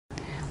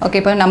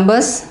Okay, so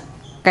numbers,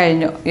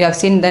 you have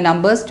seen the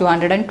numbers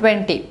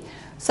 220.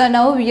 So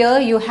now here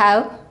you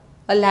have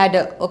a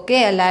ladder,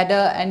 okay, a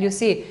ladder, and you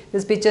see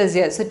this picture is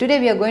here. So today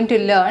we are going to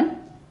learn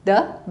the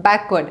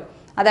backward.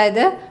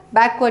 അതായത്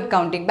backward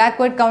counting.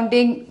 Backward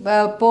counting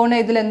പോണ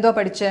ഇതിൽ എന്തോ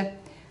പഠിച്ചേ?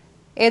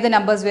 ഏത്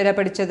numbers വരെ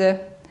പഠിച്ചത്?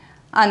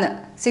 ആണ്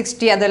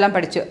 60 അതെല്ലാം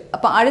പഠിച്ചു.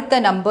 അപ്പോൾ അടുത്ത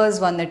നമ്പേഴ്സ്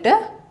വന്നിട്ട്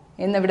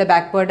ഇന്ന് ഇവിടെ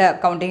backward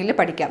countingൽ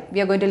പഠിക്കാം. We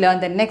are going to learn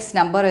the next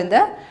number in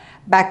the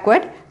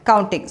backward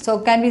counting. So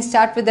can we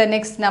start with the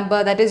next number?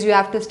 That is, you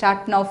have to start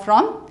now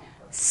from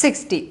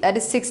 60. That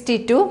is 60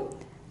 to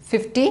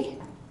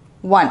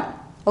 51.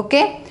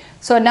 Okay.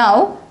 So now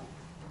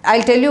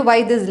I'll tell you why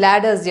this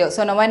ladder is here. So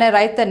now when I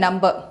write the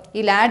number,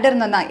 this ladder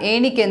na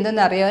enikku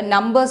endannu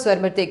numbers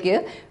varumbodekku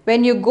when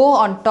you go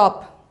on top,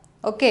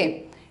 okay,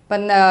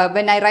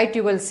 when I write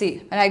you will see,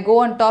 when I go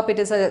on top it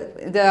is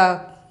the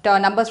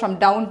numbers from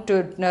down to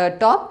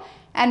top,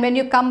 and when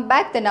you come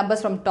back the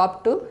numbers from top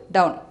to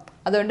down.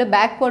 അതുകൊണ്ട്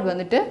backward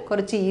വന്നിട്ട്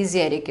കുറച്ച് easy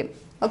ആയിരിക്കും.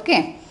 Okay,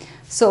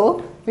 so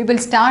we will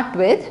start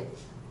with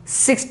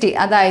 60,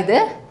 അതായത്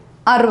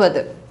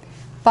 60.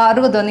 അപ്പോൾ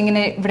 60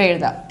 ഒന്നിങ്ങനെ ഇവിടെ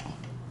എഴുതാം.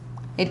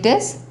 It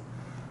is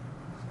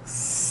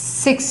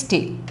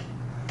 60.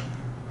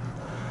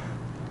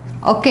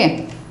 Okay,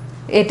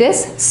 it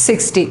is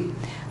 60.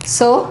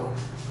 So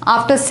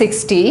after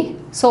 60,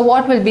 so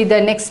what will be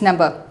the next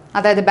number,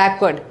 അതായത്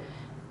ബാക്ക്വേർഡ്.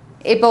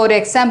 ഇപ്പോൾ ഒരു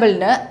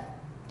എക്സാമ്പിളിന്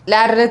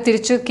ladder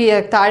തിരിച്ചു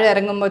താഴെ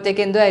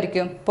ഇറങ്ങുമ്പോഴത്തേക്ക് എന്തോ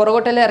ആയിരിക്കും,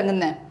 പുറകോട്ടല്ലേ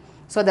ഇറങ്ങുന്നത്.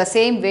 So the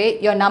same way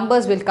your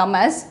numbers will come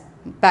as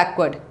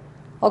backward.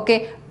 Okay,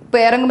 ഇപ്പോൾ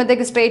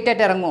ഇറങ്ങുമ്പോഴത്തേക്ക് സ്ട്രെയിറ്റ്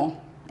ആയിട്ട് ഇറങ്ങുമോ?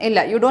 ഇല്ല,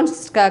 you don't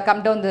come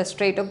down the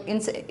straight,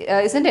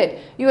 isn't it?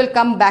 You will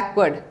come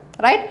backward,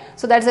 right?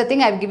 So that's the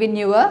thing, I've given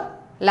you a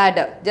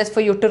ladder just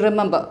for you to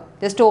remember,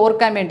 just to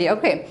ഓർക്കാൻ വേണ്ടി.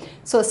 Okay,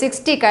 so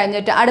 60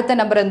 കഴിഞ്ഞിട്ട് അടുത്ത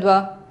number എന്തുവാ?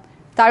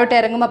 താഴോട്ട്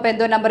ഇറങ്ങുമ്പോൾ അപ്പോൾ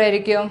എന്തോ number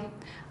ആയിരിക്കും?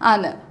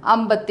 ആണ്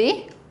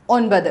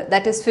 59.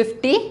 That is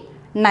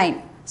 59.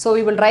 So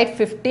we will write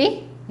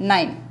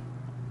 59.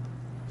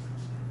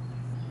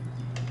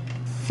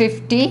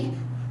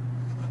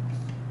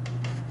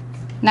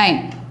 59.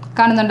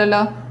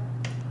 കാണുന്നുണ്ടല്ലോ?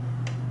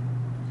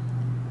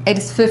 It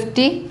is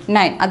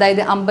 59.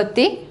 അതായത്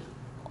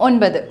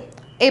 59.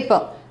 ഇപ്പോൾ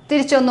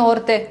തിരിച്ചൊന്ന്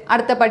ഓർത്ത്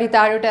അടുത്ത പടി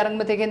താഴോട്ട്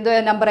ഇറങ്ങുമ്പോഴത്തേക്ക് എന്തോ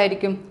നമ്പർ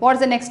ആയിരിക്കും? What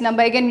is the next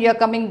number? Again you are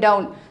coming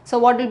down. So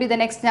what will be the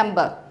next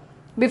number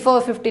before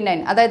 59?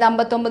 അതായത്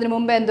 59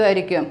 മുമ്പ് എന്തോ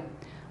ആയിരിക്കും?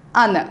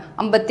 ആണ്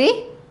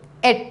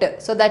 58.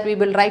 So that we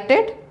will write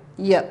it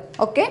here.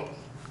 Okay,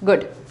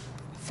 good.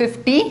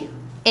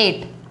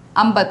 58.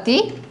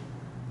 58.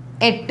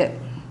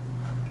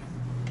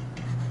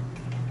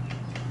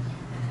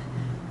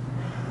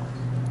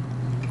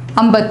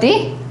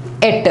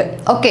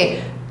 Okay,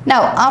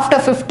 now after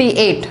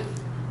 58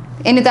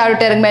 ഇനി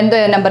താഴോട്ട് ഇറങ്ങുമ്പോൾ എന്തോ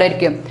നമ്പർ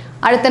ആയിരിക്കും?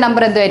 അടുത്ത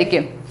നമ്പർ എന്തോ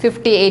ആയിരിക്കും?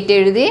 58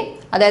 എഴുതി,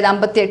 അതായത്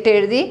 58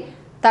 എഴുതി,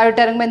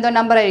 താഴോട്ട് ഇറങ്ങുമ്പോൾ എന്തോ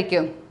നമ്പർ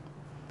ആയിരിക്കും?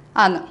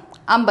 ആണ്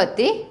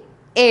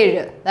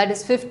 57. That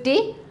is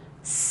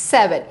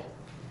 57.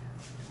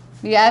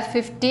 We have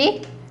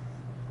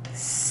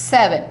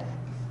 57.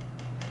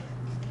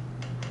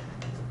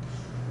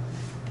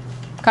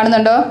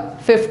 കാണുന്നുണ്ടോ?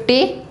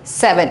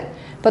 57.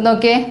 ഇപ്പം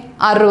നോക്കിയേ,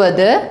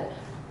 60.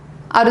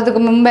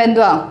 60ക്ക് മുമ്പ്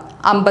എന്തുവാ?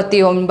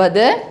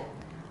 59,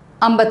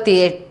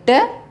 58,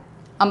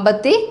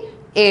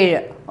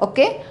 57.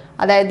 ഓക്കെ,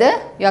 അതായത്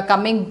യു ആർ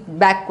കമ്മിങ്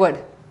ബാക്ക്വേർഡ്,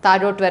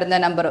 താഴോട്ട് വരുന്ന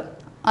നമ്പർ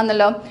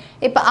ആണല്ലോ.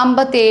 ഇപ്പം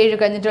 57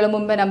 കഴിഞ്ഞിട്ടുള്ള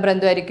മുമ്പ് number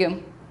എന്തുമായിരിക്കും?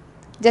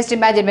 Just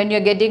imagine when you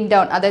are getting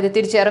down, അതായത്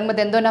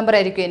തിരിച്ചിറങ്ങുമ്പോൾ എന്തോ നമ്പർ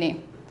ആയിരിക്കും ഇനി?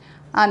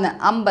 ആണ്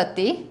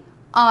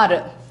 56.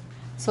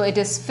 So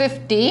it is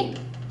 56.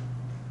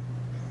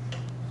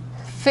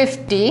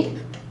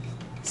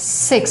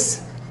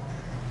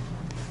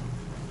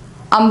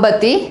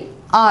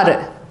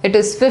 It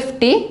is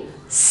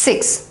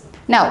 56.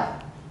 Now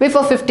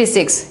before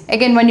 56,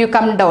 again when you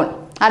come down,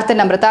 അടുത്ത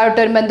നമ്പർ താഴോട്ട്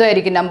വരുമ്പോൾ എന്തോ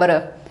ആയിരിക്കും നമ്പർ?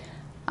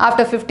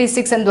 ആഫ്റ്റർ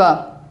 56 എന്തുവാ?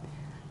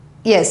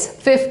 യെസ്,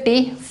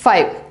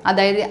 55.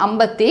 അതായത്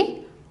 55.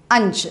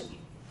 55.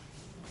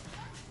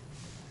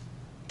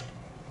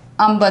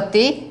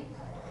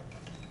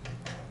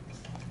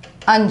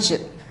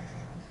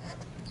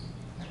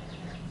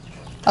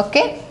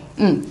 ഓക്കെ,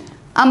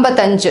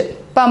 55.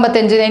 ഇപ്പോൾ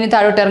 55 ഇനി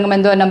താഴോട്ട് ഇറങ്ങുമ്പോൾ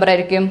എന്തോ നമ്പർ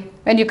ആയിരിക്കും?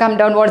 When you come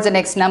down, what's the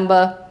next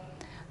number?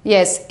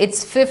 Yes,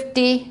 it's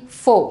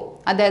 54.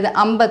 അതായത്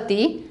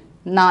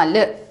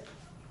 54.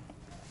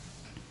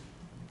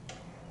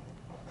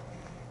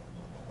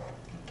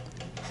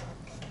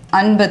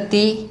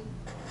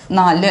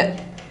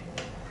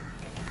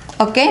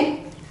 Okay,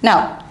 now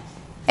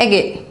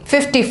again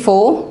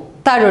 54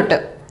 താഴോട്ട്,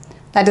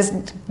 that is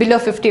below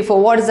 54.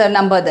 What is the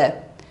number there?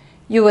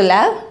 You will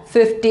have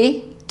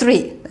 53.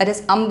 That is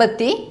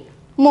 53.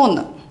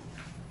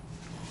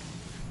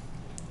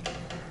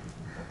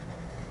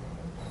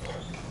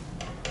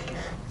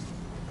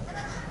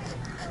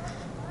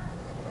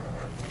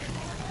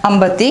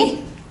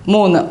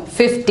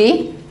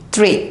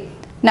 53.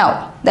 Now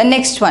the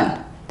next one,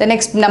 the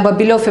next number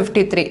below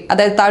 53,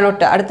 അതായത്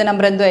താഴോട്ട് അടുത്ത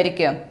number എന്തോ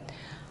ആയിരിക്കും?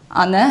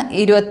 ആണ്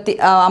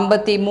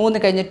 53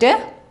 കഴിഞ്ഞിട്ട്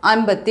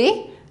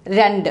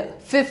 52.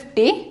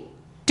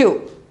 52.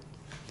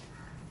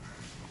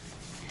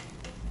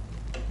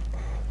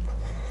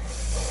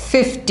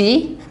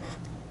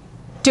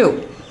 52.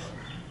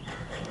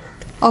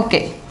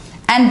 Okay.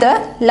 And the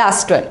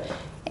last one.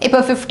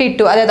 Now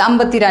 52, that is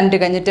 52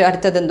 കഴിഞ്ഞിട്ട്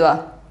അടുത്തത് എന്തുവാ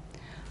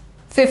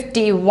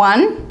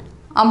 51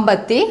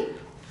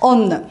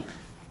 51.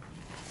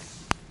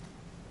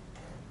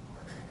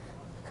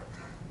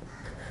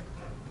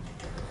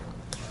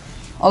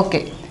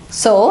 Okay,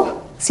 so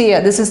see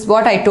here, this is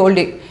what I told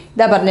you.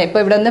 ഇതാ പറഞ്ഞത്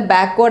ഇപ്പോൾ ഇവിടെ നിന്ന്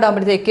ബാക്ക്വേർഡ്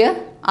ആകുമ്പോഴത്തേക്ക്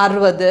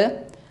 60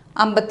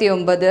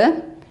 59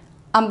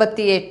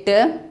 58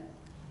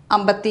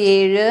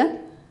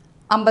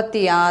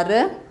 57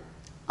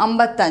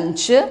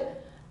 56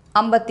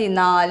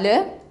 55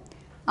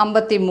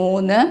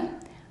 54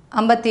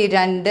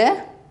 53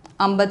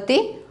 52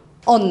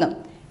 51.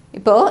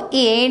 ഇപ്പോൾ ഈ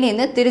ഏണിൽ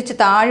നിന്ന് തിരിച്ച്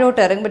താഴോട്ട്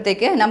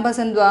ഇറങ്ങുമ്പോഴത്തേക്ക്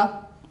നമ്പേഴ്സ് എന്തുവാ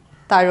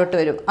താഴോട്ട്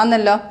വരും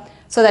അന്നല്ലോ.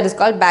 So that is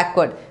called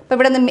backward. ഇപ്പോൾ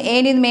ഇവിടെ നിന്ന്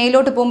ഏണിൽ നിന്ന്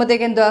മേലോട്ട്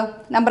പോകുമ്പോഴത്തേക്ക് എന്തുവാ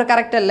നമ്പർ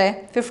കറക്റ്റ് അല്ലേ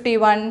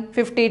 51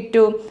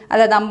 52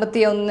 അതായത്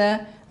 51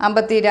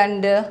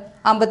 52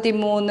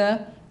 53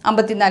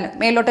 54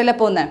 മേലോട്ടല്ലേ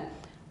പോകുന്നത്.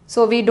 So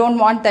we don't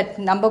want that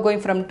number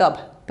going from top.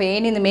 അപ്പോൾ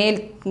ഏണിൽ നിന്ന്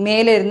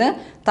മേലെ ഇരുന്ന്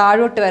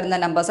താഴോട്ട് വരുന്ന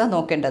നമ്പേഴ്സാണ്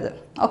നോക്കേണ്ടത്.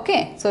 Okay,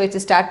 so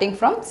it's starting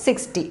from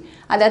 60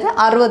 അതായത്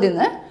 60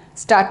 നിന്ന്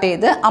സ്റ്റാർട്ട്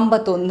ചെയ്ത്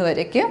 51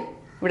 വരയ്ക്ക്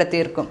ഇവിടെ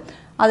തീർക്കും.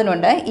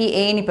 അതിനുകൊണ്ട് ഈ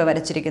ഏണി ഇപ്പോൾ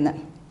വരച്ചിരിക്കുന്നത്.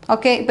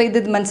 ഓക്കെ, ഇപ്പോൾ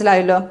ഇത്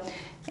മനസ്സിലായല്ലോ.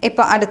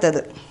 ഇപ്പോൾ അടുത്തത്,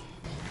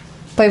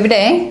 ഇപ്പോൾ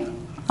ഇവിടെ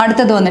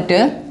അടുത്തത് വന്നിട്ട്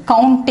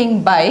കൗണ്ടിങ്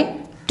ബൈ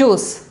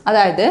ടൂസ്,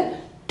 അതായത്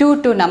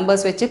 2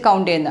 നമ്പേഴ്സ് വെച്ച്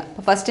കൗണ്ട് ചെയ്യുന്നത്.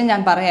 അപ്പോൾ ഫസ്റ്റ്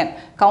ഞാൻ പറയാം,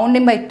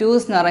 കൗണ്ടിങ് ബൈ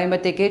ടൂസ് എന്ന്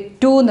പറയുമ്പോഴത്തേക്ക്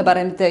 2 എന്ന്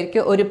പറയുമ്പോഴത്തേക്ക്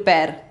ഒരു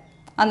പെയർ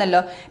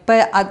ആണല്ലോ. ഇപ്പോൾ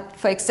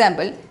ഫോർ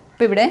എക്സാമ്പിൾ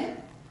ഇപ്പോൾ ഇവിടെ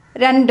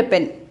 2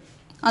 പെൻ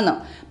ആണോ.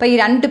 അപ്പോൾ ഈ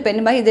 2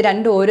 പെന്നുമായി ഇത്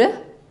രണ്ടും ഒരു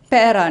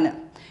പെയറാണ്.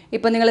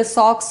 ഇപ്പോൾ നിങ്ങൾ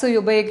സോക്സ്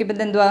ഉപയോഗിക്കുമ്പോൾ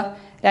എന്തുവാ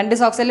 2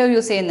 സോക്സ് അല്ലേ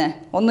യൂസ് ചെയ്യുന്നത്,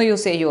 ഒന്ന്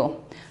യൂസ് ചെയ്യുമോ?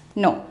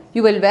 No,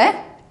 you will wear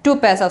 2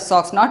 pairs of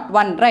socks, not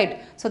 1, right?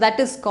 So that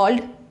is called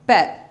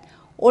pair.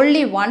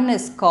 Only one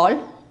is called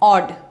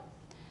odd.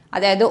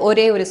 അതായത്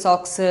ഒരേ ഒരു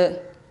സോക്സ്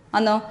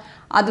ആണോ,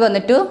 അത്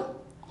വന്നിട്ട്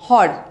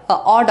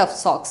odd of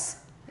socks.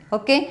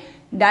 ഓക്കെ,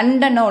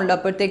 2 എണ്ണം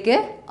ഉള്ളപ്പോഴത്തേക്ക്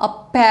a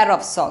pair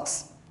of socks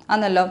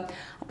ആണല്ലോ.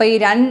 അപ്പോൾ ഈ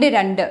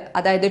 2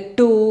 അതായത്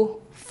 2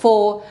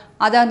 4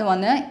 അതാണ്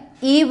വന്ന്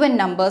ഈവൻ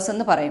നമ്പേഴ്സ്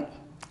എന്ന് പറയും.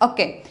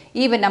 ഓക്കെ,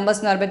 ഈവൻ നമ്പേഴ്സ്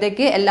എന്ന്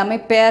പറയുമ്പോഴത്തേക്ക് എല്ലാമേ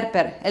പെയർ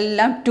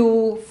എല്ലാം 2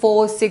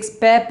 4 6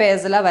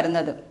 പെയർസിലാണ്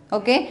വരുന്നത്.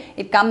 Okay,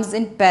 it comes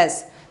in pairs.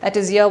 That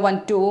is here 1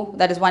 2,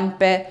 that is 1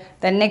 pair.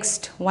 The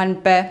next 1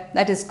 pair,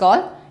 that is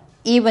called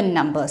even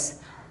numbers.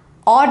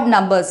 Odd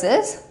numbers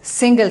is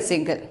single.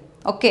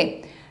 Okay,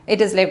 it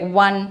is like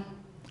 1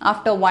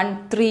 after 1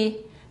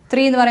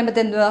 3 എന്ന് പറയുമ്പോൾ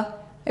എന്തുവാ,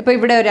 ഇപ്പോൾ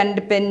ഇവിടെ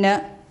 2 pen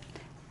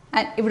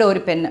ഇവിടെ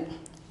ഒരു പെന്ന്,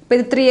 ഇപ്പോൾ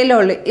ഇത് 3 അല്ലേ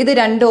ഉള്ളൂ. ഇത്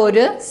രണ്ടും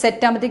ഒരു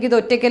സെറ്റ് ആകുമ്പോഴത്തേക്ക് ഇത്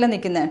ഒറ്റയ്ക്കല്ല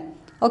നിൽക്കുന്നത്.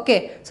 Okay,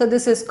 so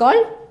this is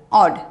called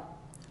odd,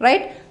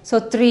 right? So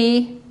 3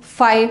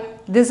 5,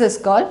 this is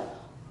called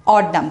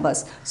odd numbers.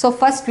 So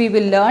first we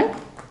will learn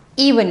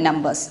even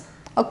numbers.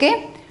 Okay,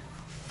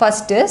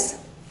 first is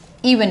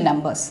even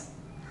numbers.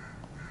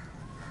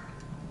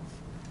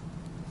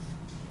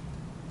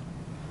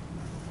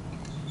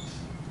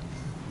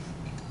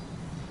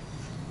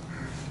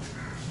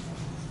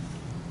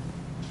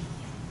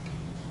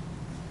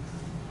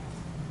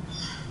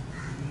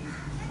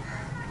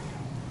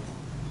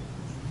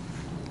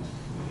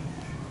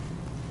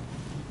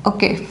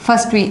 Okay,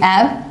 first we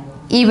have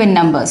even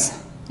numbers.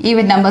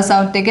 Even numbers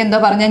ആവുമ്പോഴത്തേക്ക് എന്തോ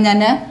പറഞ്ഞാൽ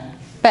ഞാൻ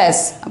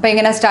purse. അപ്പോൾ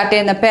എങ്ങനെ start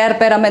ചെയ്യുന്നത്, pair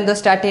ആകുമ്പോൾ എന്തോ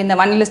start ചെയ്യുന്നത്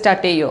 1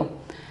 സ്റ്റാർട്ട് ചെയ്യുമോ?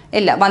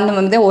 ഇല്ല,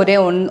 1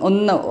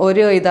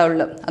 ഒരേ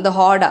ഇതാവുള്ളൂ, അത്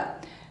ഹോഡാണ്.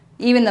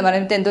 ഈവൻ എന്ന്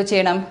പറയുമ്പോൾ എന്തോ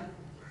ചെയ്യണം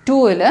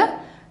 2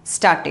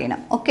 സ്റ്റാർട്ട് ചെയ്യണം.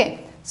 ഓക്കെ,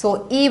 സോ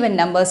ഈവൻ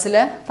നമ്പേഴ്സിൽ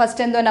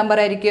ഫസ്റ്റ് എന്തോ നമ്പർ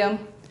ആയിരിക്കും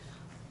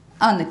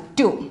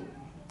 2,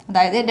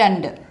 അതായത്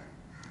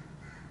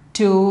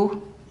 2.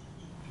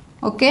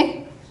 ഓക്കെ,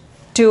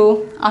 2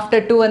 ആഫ്റ്റർ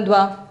 2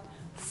 എന്തുവാ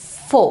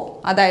 4,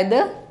 അതായത്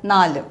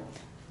 4.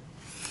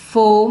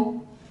 4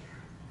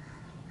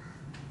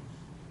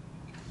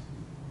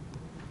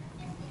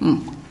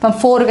 അപ്പം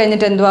 4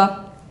 കഴിഞ്ഞിട്ട് എന്തുവാ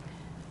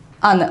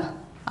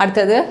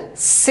അടുത്തത്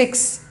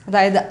 6,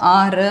 അതായത്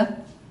 6.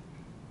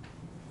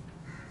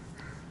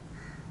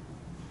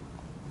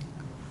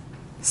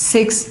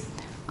 6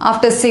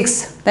 after 6,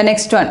 the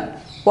next one,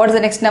 what is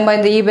the next number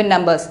in the even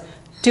numbers?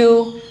 2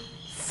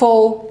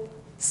 4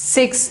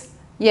 6,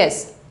 yes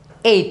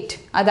 8,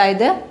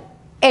 അതായത്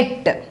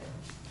 8.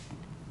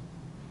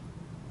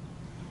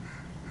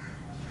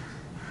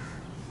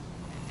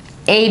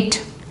 8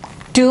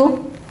 2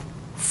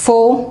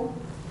 4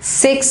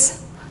 6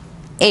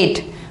 8.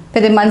 അപ്പോൾ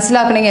ഇത്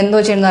മനസ്സിലാക്കണമെങ്കിൽ എന്തോ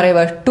ചെയ്യണമെന്ന്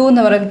അറിയുക. 2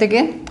 എന്ന്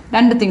പറയുമ്പോഴത്തേക്ക്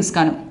 2 തിങ്സ്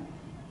കാണും.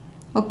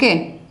 ഓക്കെ,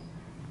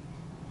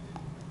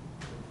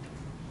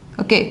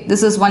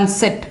 ദിസ് ഈസ് 1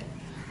 സെറ്റ്,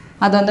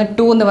 അതൊന്ന്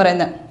 2 എന്ന്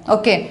പറയുന്നത്.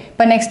 ഓക്കെ,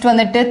 ഇപ്പം നെക്സ്റ്റ്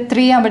വന്നിട്ട്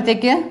 3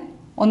 ആകുമ്പോഴത്തേക്ക്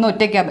ഒന്ന്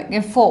ഒറ്റയ്ക്കാകുമ്പോൾ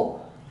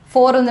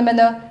 4 എന്ന്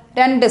പറയുമ്പോൾ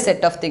 2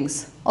 സെറ്റ് ഓഫ് തിങ്സ്.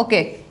 ഓക്കെ,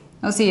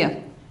 ചെയ്യാം.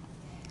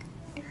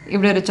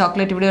 ഇവിടെ ഒരു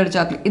ചോക്ലേറ്റ്, ഇവിടെ ഒരു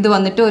ചോക്ലേറ്റ്, ഇത്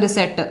വന്നിട്ട് ഒരു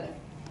സെറ്റ്.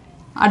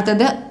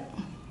 അടുത്തത്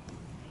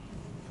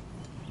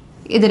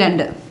ഇത്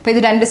 2. അപ്പോൾ ഇത്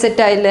 2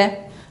 സെറ്റായില്ലേ,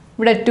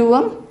 ഇവിടെ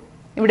 2ഉം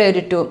ഇവിടെ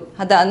ഒരു 2ഉം,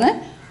 അതാണ്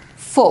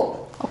 4.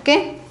 Okay,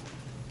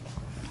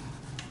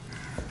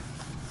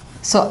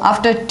 so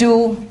after 2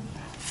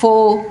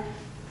 4,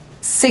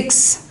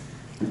 6,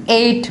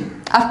 8.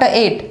 After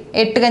 8,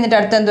 8 കഴിഞ്ഞിട്ട്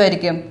അടുത്ത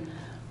എന്തുമായിരിക്കും?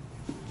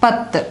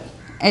 10.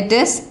 It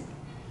is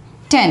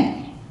 10.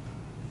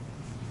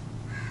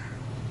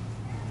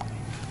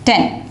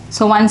 10.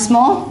 So once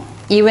more,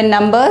 even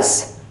numbers.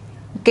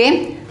 Okay,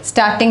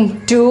 starting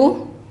 2,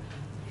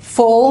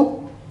 4,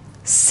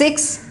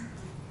 6,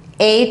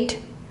 8,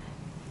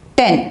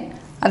 10.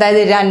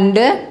 അതായത്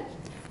 2,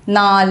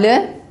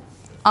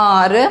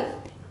 4, 6,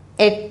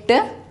 8,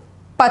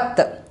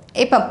 10.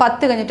 ഇപ്പം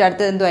 10 കഴിഞ്ഞിട്ട്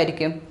അടുത്തത്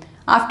എന്തുമായിരിക്കും?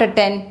 After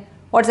 10,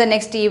 what's the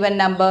next even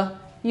number?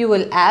 You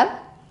will have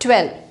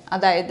 12.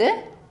 അതായത്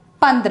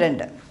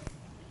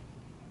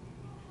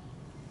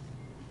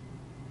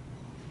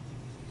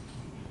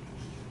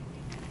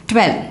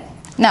 12.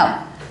 Now,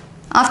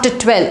 after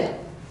 12,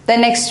 the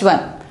next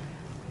one.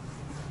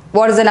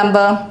 What is the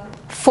number?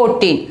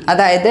 14.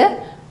 അതായത്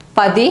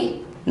 14.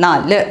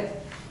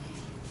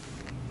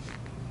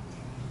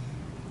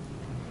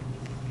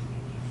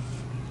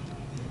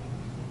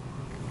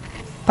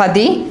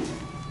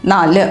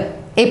 14.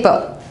 ഇപ്പോൾ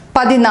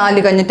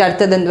 14 കഴിഞ്ഞിട്ട്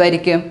അടുത്തത്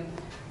എന്തുമായിരിക്കും?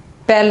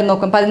 പേരിൽ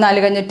നോക്കും. 14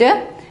 കഴിഞ്ഞിട്ട്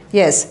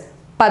യെസ്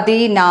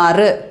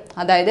 16.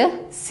 അതായത്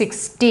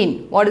 16.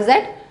 What is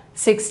that?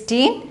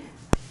 16.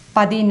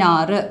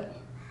 16.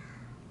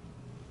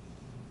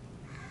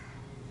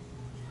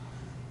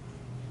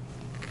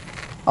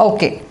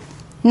 Okay.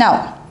 Now,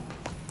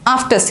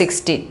 after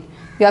 16,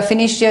 you have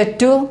finished your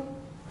 2,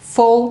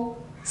 4,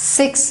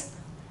 6,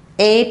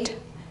 8,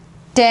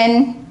 10,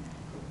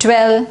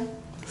 12,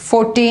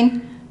 14,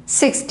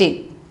 16.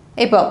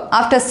 Now,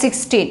 after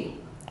 16,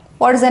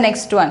 what is the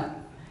next one?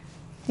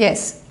 Yes,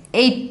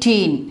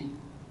 18.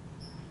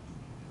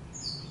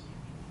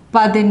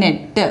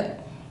 18.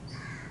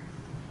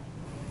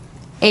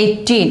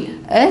 18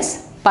 is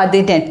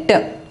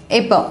 18.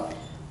 Now,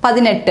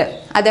 18.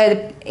 അതായത്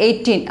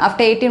 18.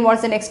 After 18,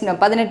 what's the next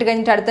number? 18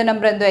 കഴിഞ്ഞിട്ട് അടുത്ത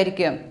നമ്പർ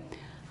എന്തായിരിക്കും?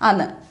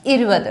 ആണ്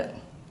 20.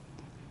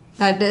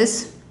 That is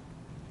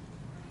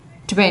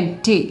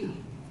 20.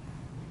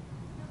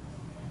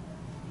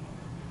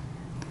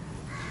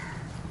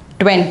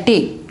 20.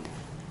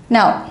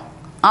 Now,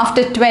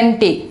 after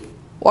 20,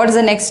 what is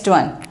the next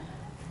one?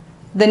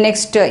 The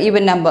next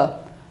even number?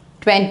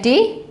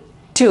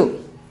 22.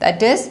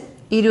 That is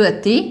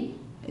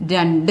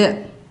 22.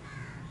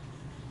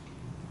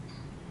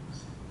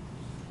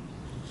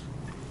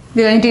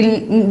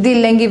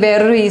 ഇതില്ലെങ്കിൽ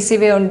വേറൊരു easy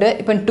way ഉണ്ട്.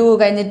 ഇപ്പം 2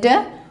 കഴിഞ്ഞിട്ട്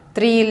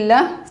 3 ഇല്ല,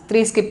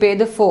 3 സ്കിപ്പ്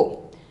ചെയ്ത് 4,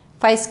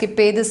 5 സ്കിപ്പ്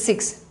ചെയ്ത്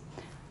 6,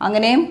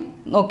 അങ്ങനെയും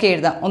നോക്കി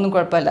എഴുതാം, ഒന്നും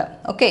കുഴപ്പമില്ല.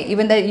 Okay,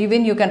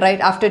 even you can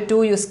write after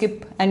 2 you skip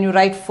and you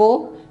write 4,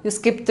 you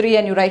skip 3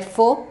 and you write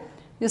 4,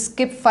 you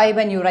skip 5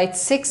 and you write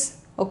 6.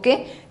 Okay,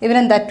 even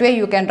in that way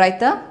you can write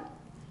the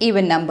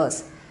even numbers.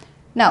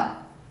 Now,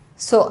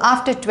 so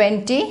after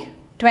 20,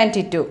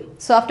 22.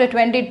 So after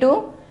 22,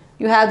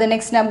 you have the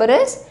next number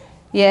is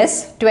yes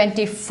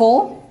 24.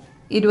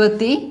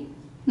 24.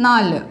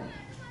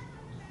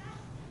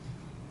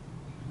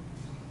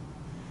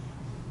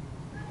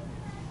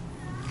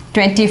 24,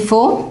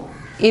 24.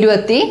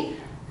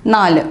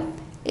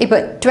 ഇപ്പോൾ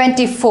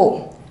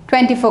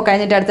 24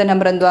 കഴിഞ്ഞിട്ട് അടുത്ത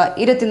number എന്തുവാ?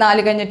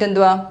 24 കഴിഞ്ഞിട്ട്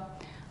എന്തുവാ?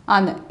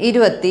 ആണ്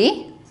 26.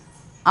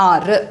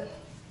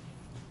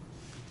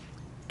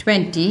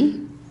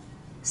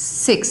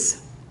 26.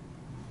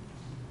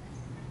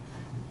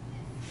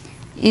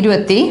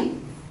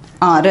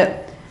 26.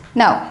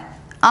 Now,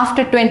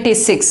 after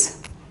 26,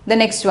 the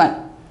next one,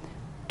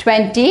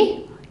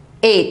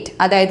 28.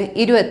 അതായത്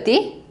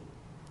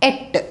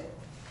 28.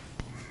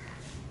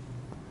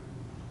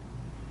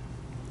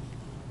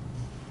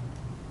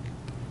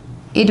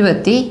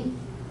 28.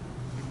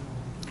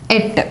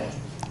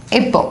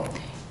 ഇപ്പോൾ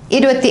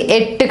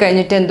 28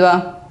 കഴിഞ്ഞിട്ട് എന്തുവാ?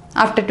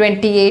 ആഫ്റ്റർ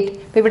 28,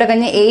 ഇപ്പോൾ ഇവിടെ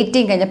കഴിഞ്ഞ്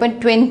 18 കഴിഞ്ഞപ്പോൾ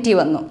 20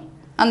 വന്നു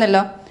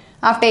അന്നല്ലോ.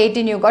 After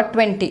 18 you got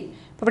 20.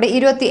 അപ്പോൾ ഇവിടെ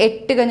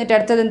 28 കഴിഞ്ഞിട്ട്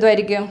അടുത്തത്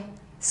എന്തുമായിരിക്കും?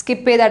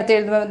 സ്കിപ്പ് ചെയ്ത് അടുത്ത്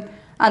എഴുതുമ്പോൾ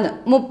അന്ന്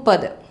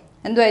 30.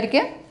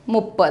 എന്തുമായിരിക്കും?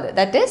 30.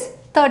 That is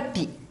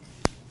 30.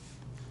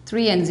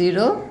 3 and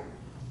 0.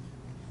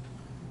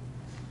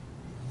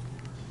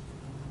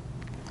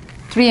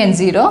 3 and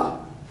 0,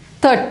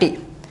 30.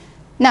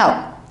 Now,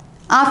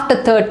 after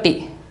 30,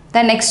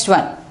 the next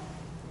one.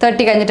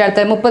 30 കഴിഞ്ഞിട്ട്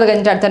അടുത്ത 30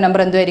 കഴിഞ്ഞിട്ട് അടുത്ത നമ്പർ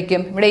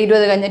എന്തുമായിരിക്കും? ഇവിടെ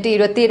 20 കഴിഞ്ഞിട്ട്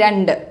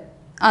 22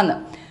 ആണ്.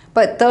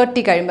 അപ്പോൾ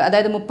 30 കഴിയുമ്പോൾ,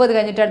 അതായത് 30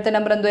 കഴിഞ്ഞിട്ട് അടുത്ത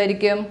നമ്പർ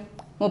എന്തുമായിരിക്കും?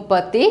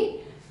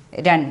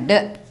 32.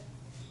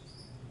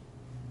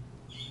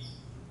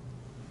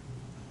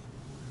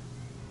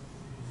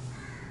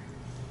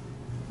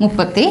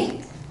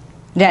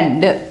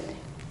 32.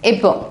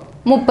 ഇപ്പോൾ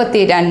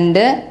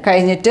 32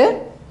 കഴിഞ്ഞിട്ട്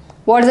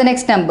what is the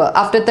next number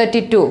after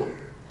 32?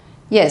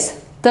 Yes,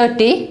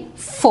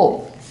 34.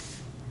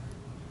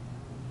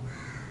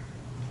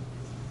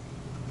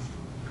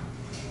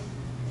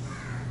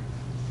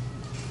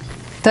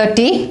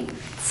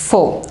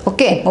 34.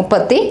 Okay,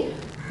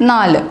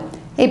 34.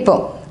 ഇപ്പോൾ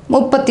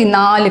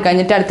 34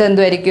 കഴിഞ്ഞിട്ട് അടുത്ത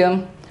എന്തുമായിരിക്കും?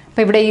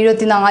 അപ്പോൾ ഇവിടെ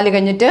 24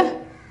 കഴിഞ്ഞിട്ട്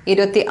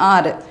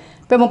 26.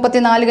 ഇപ്പോൾ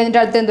 34 കഴിഞ്ഞിട്ട്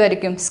അടുത്ത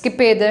എന്തുമായിരിക്കും?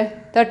 സ്കിപ്പ് ചെയ്ത്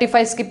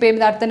 35 സ്കിപ്പ്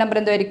ചെയ്യുമ്പോൾ അടുത്ത നമ്പർ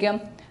എന്തുമായിരിക്കും?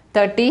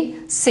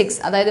 36.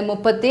 അതായത്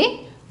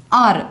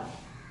 36.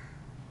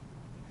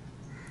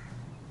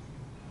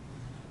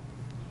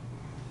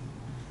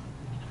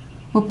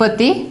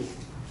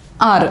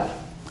 36.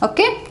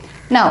 Okay?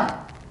 Now,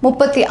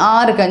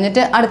 36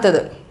 കഴിഞ്ഞിട്ട്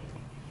അടുത്തത്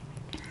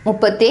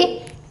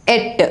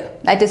 38,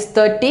 that is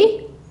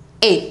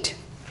 38.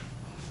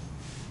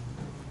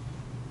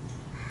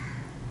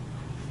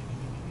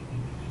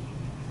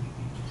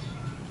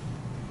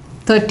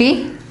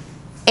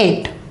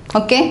 38.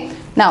 Okay?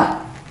 Now,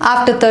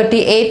 after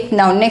 38,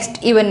 now next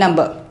even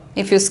number.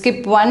 If you skip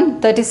 1,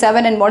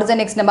 37, and what is the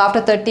next number?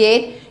 After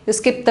 38, you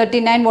skip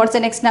 39, what's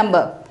the next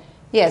number?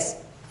 Yes,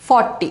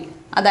 40.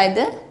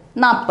 അതായത്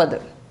 40.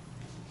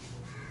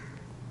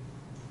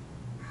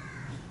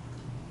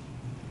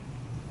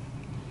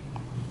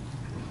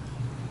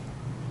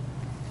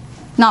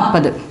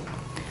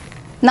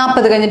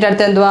 40 കഴിഞ്ഞിട്ട്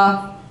അടുത്ത് എന്തുവാ?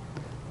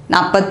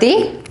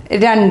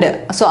 42.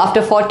 So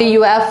after 40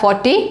 you have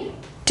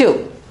 42.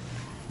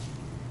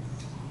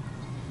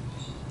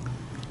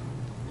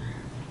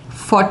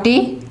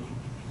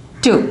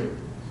 42.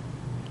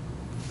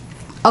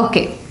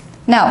 Okay.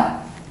 Now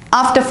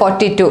after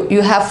 42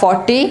 you have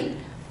 40,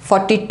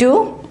 42.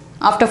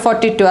 After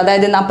 42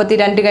 അതായത്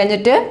 42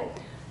 കഴിഞ്ഞിട്ട്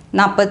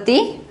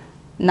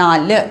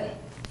 44.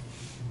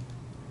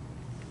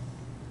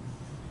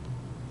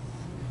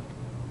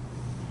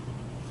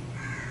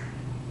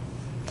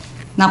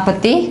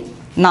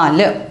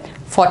 44.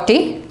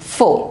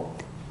 44.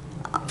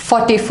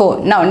 44.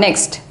 Now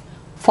next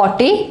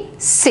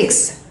 46.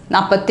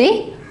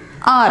 46.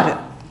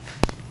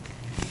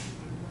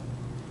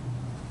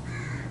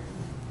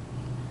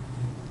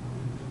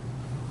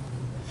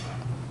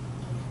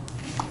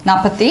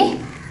 46.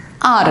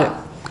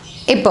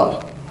 ഇപ്പോൾ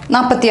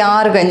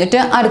 46 കഴിഞ്ഞിട്ട്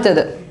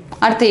അടുത്തത്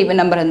അടുത്ത ഈവൻ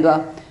നമ്പർ എന്തുവാ?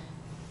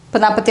 ഇപ്പോൾ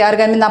 46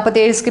 കഴിഞ്ഞ്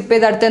 47 സ്കിപ്പ്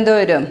ചെയ്ത് അടുത്ത് എന്തോ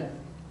വരും?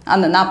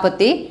 അന്ന്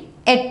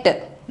 48.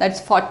 That's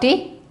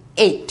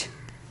 48.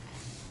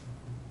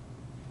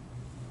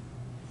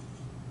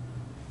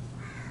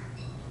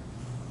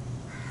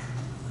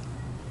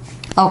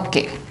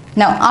 Okay.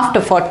 Now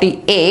after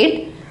 48,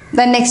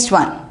 the next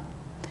one.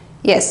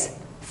 Yes,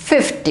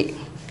 50.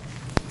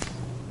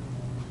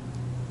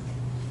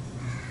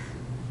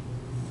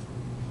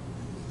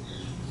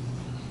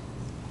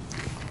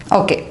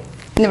 Okay.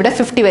 ഇവിടെ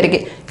 50 വരിക.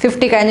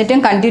 50 കഴിഞ്ഞിട്ടും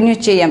കണ്ടിന്യൂ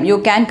ചെയ്യാം. You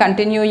can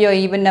continue your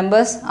even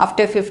numbers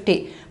after 50.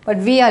 But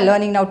we are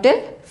learning now till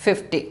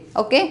 50.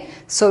 Okay.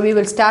 So we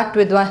will start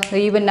with one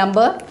even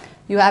number.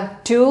 You have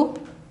 2,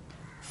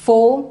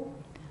 4,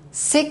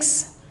 6,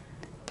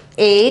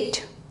 8,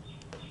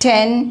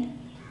 10,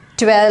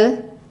 12,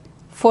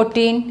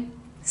 14,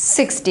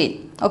 16.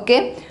 Okay.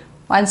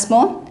 Once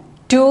more.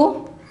 2,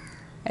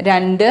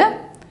 2,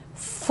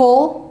 4,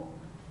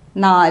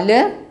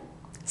 4,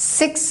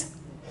 6,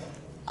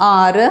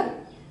 6,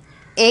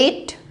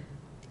 8,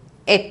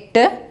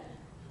 8,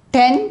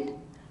 10,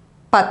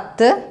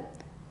 10,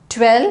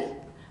 12,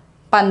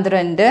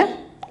 12,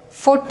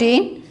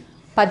 14,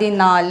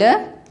 14,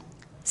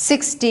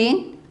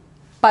 16,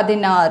 16,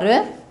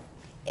 18,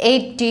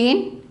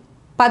 18,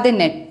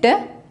 20,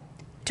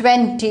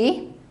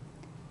 20,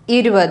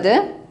 22,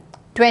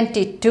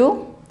 22,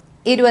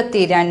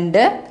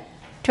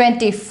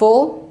 24,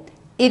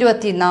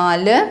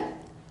 24,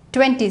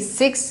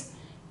 26,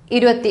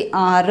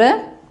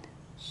 26,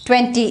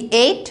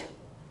 28,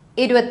 28,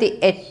 30,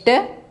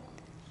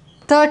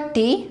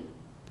 30,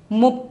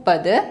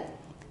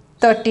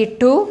 32,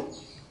 32,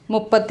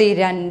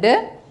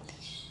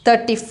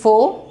 34,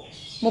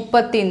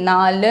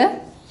 34,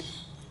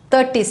 36,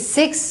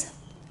 36,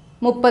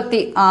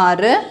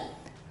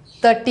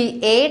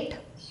 38,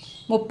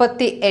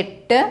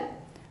 38,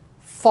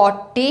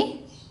 40,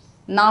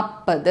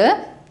 40,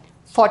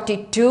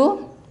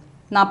 42,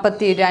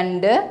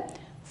 42,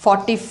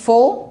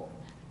 44,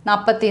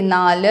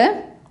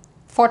 44,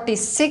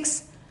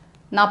 46,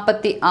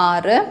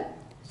 46,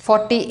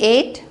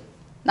 48,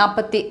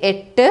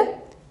 48,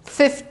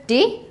 50,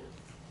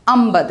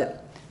 50.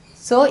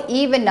 So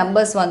even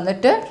numbers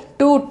വന്നിട്ട്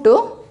 2 to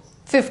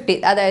 50.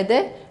 അതായത്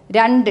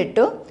 2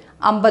 to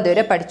 50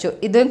 വരെ പഠിച്ചു.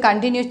 ഇതും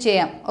continue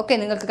ചെയ്യാം. Okay,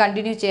 നിങ്ങൾക്ക്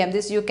continue ചെയ്യാം.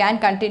 This you can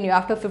continue.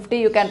 After 50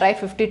 you can write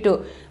 52.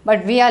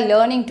 But we are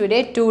learning today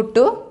 2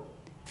 to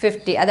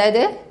 50.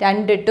 അതായത്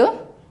 2 to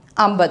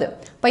 50.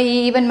 അപ്പോൾ ഈ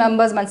ഈവൻ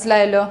നമ്പേഴ്സ്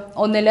മനസ്സിലായല്ലോ.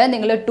 ഒന്നിൽ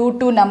നിങ്ങൾ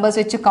 2 നമ്പേഴ്സ്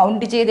വെച്ച്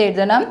കൗണ്ട് ചെയ്ത്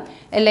എഴുതണം.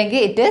 അല്ലെങ്കിൽ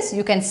it is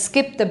you can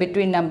skip the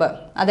between number.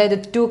 അതായത്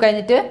 2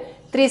 കഴിഞ്ഞിട്ട്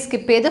 3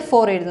 സ്കിപ്പ് ചെയ്ത്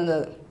 4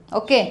 എഴുതുന്നത്.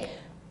 Okay,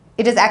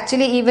 it is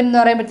actually even എന്ന്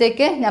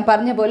പറയുമ്പോഴത്തേക്ക് ഞാൻ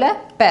പറഞ്ഞ പോലെ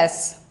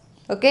പാസ്.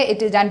 Okay,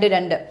 it is 2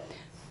 2.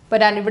 ഇപ്പോൾ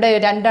ഇവിടെ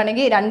 2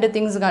 ആണെങ്കിൽ 2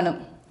 തിങ്സ് കാണും.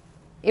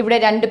 ഇവിടെ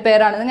 2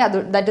 പേരാണെന്നെങ്കിൽ അത്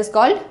that is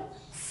called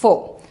 4.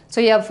 So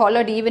you have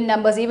followed even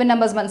numbers. Even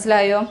numbers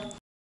മനസ്സിലായോ?